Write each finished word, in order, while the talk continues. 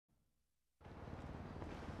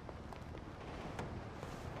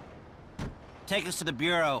Take us to the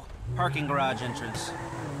Bureau. Parking garage entrance.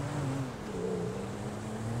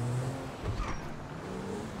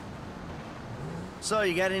 So,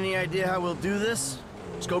 you got any idea how we'll do this?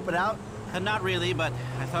 Scope it out? Not really, but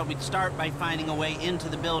I thought we'd start by finding a way into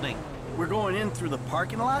the building. We're going in through the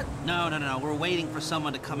parking lot? No. We're waiting for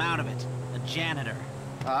someone to come out of it. A janitor.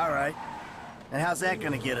 All right. And how's that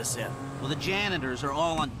gonna get us in? Well, the janitors are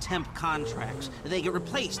all on temp contracts. They get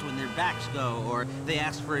replaced when their backs go, or they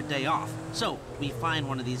ask for a day off. So, we find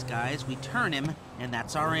one of these guys, we turn him, and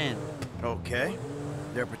that's our in. Okay.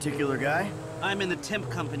 There a particular guy? I'm in the temp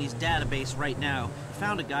company's database right now. I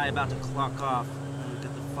found a guy about to clock off. I've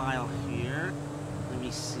got the file here. Let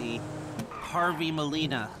me see. Harvey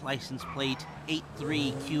Molina, license plate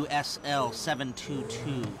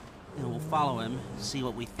 83QSL722. And we'll follow him, see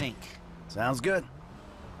what we think. Sounds good.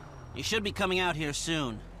 You should be coming out here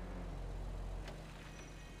soon.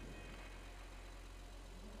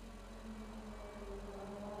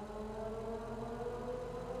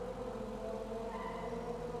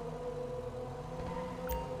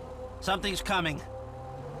 Something's coming.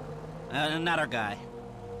 Not our guy.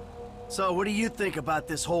 So, what do you think about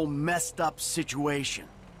this whole messed up situation?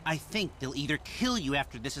 I think they'll either kill you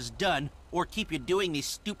after this is done, or keep you doing these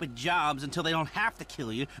stupid jobs until they don't have to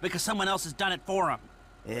kill you because someone else has done it for them.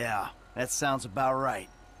 Yeah, that sounds about right.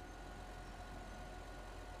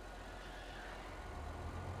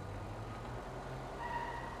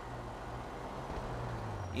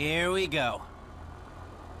 Here we go.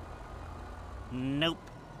 Nope.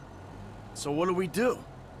 So what do we do?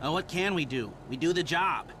 What can we do? We do the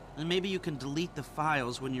job. And maybe you can delete the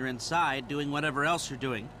files when you're inside doing whatever else you're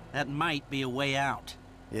doing. That might be a way out.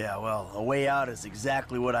 Yeah, well, a way out is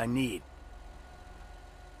exactly what I need.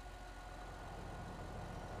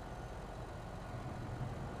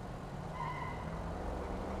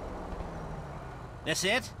 This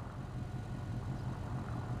it?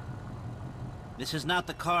 This is not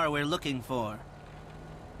the car we're looking for.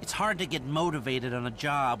 It's hard to get motivated on a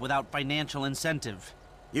job without financial incentive.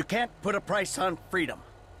 You can't put a price on freedom.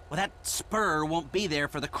 Well, that spur won't be there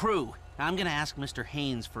for the crew. I'm gonna ask Mr.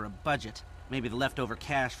 Haynes for a budget. Maybe the leftover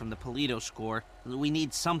cash from the Polito score. We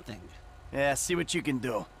need something. Yeah, see what you can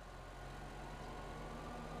do.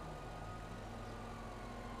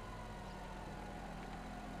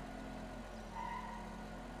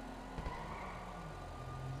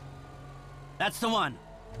 That's the one.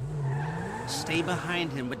 Stay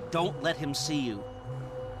behind him, but don't let him see you.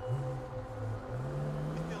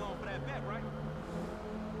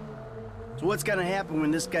 So what's gonna happen when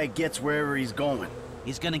this guy gets wherever he's going?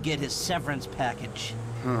 He's gonna get his severance package.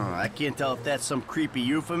 I can't tell if that's some creepy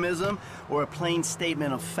euphemism or a plain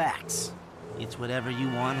statement of facts. It's whatever you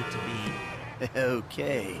want it to be.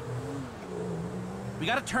 Okay. We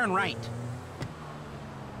gotta turn right.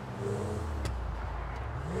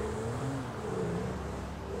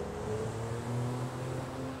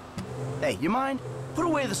 Hey, you mind? Put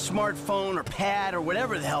away the smartphone or pad or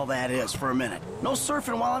whatever the hell that is for a minute. No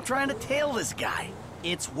surfing while I'm trying to tail this guy.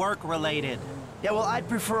 It's work-related. Yeah, well, I'd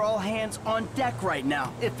prefer all hands on deck right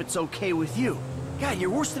now, if it's okay with you. God, you're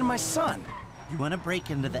worse than my son. You want to break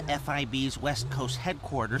into the FIB's West Coast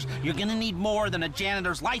headquarters, you're gonna need more than a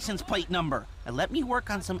janitor's license plate number. And let me work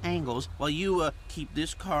on some angles while you, keep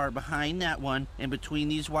this car behind that one and between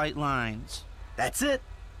these white lines. That's it.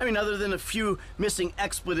 I mean, other than a few missing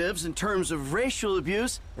expletives in terms of racial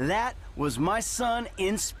abuse, that was my son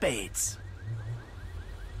in spades.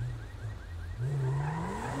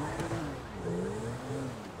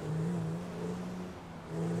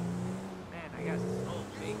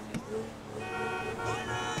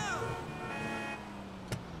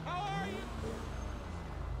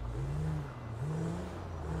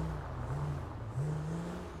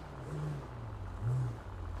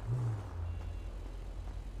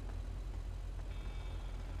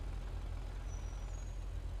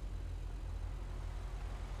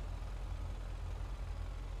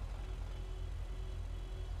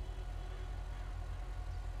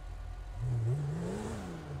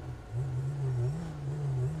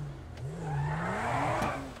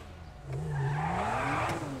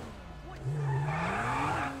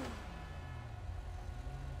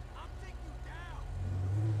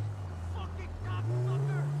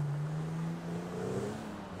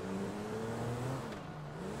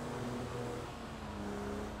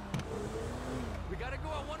 Gotta go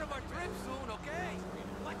on one of our trips soon, okay?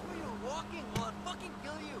 Watch where you're walking or I'll fucking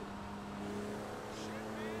kill you. Shit,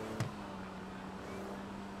 man.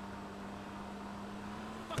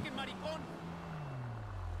 Fucking maricón.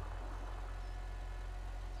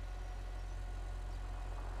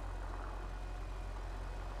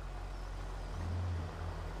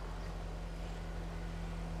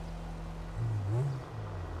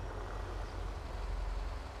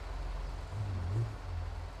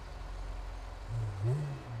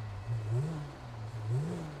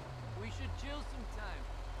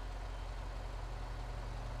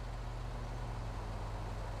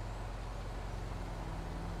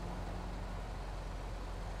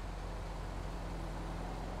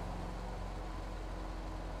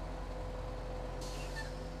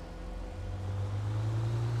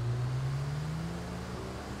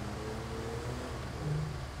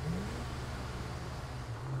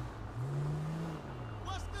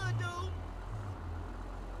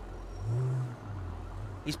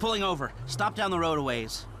 He's pulling over. Stop down the road a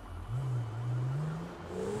ways.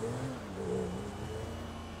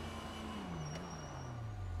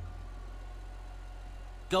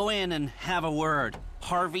 Go in and have a word.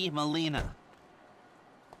 Harvey Molina.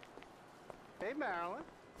 Hey, Marilyn.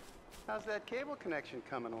 How's that cable connection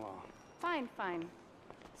coming along? Fine, fine.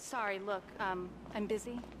 Sorry, look, I'm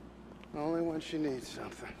busy. Only when she needs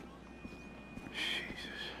something. Jesus.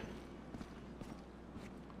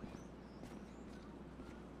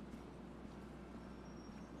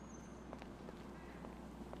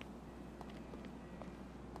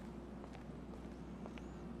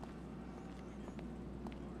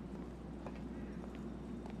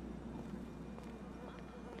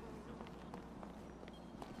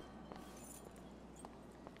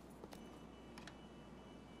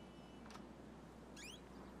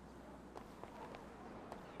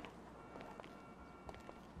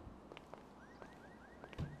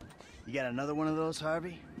 You got another one of those,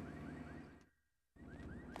 Harvey?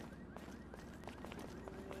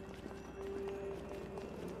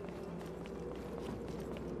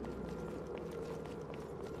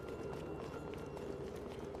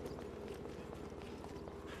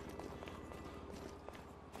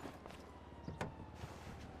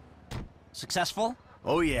 Successful?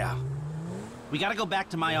 Oh, yeah. We gotta go back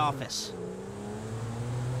to my office.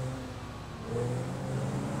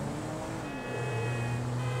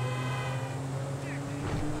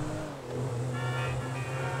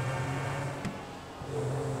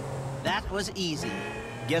 That was easy.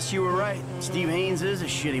 Guess you were right. Steve Haynes is a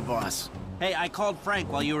shitty boss. Hey, I called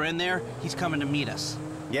Frank while you were in there. He's coming to meet us.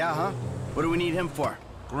 Yeah, huh? What do we need him for?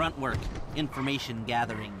 Grunt work. Information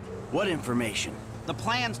gathering. What information? The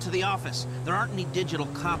plans to the office. There aren't any digital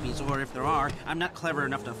copies, or if there are, I'm not clever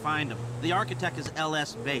enough to find them. The architect is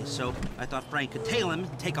LS based, so I thought Frank could tail him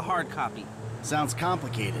and take a hard copy. Sounds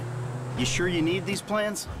complicated. You sure you need these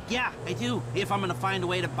plans? Yeah, I do. If I'm gonna find a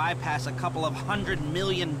way to bypass a couple of $100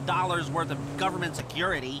 million worth of government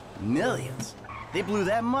security. Millions? They blew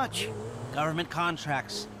that much? Government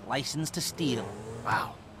contracts. License to steal.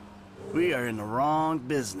 Wow. We are in the wrong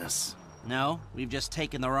business. No, we've just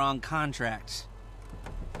taken the wrong contracts.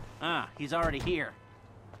 Ah, he's already here.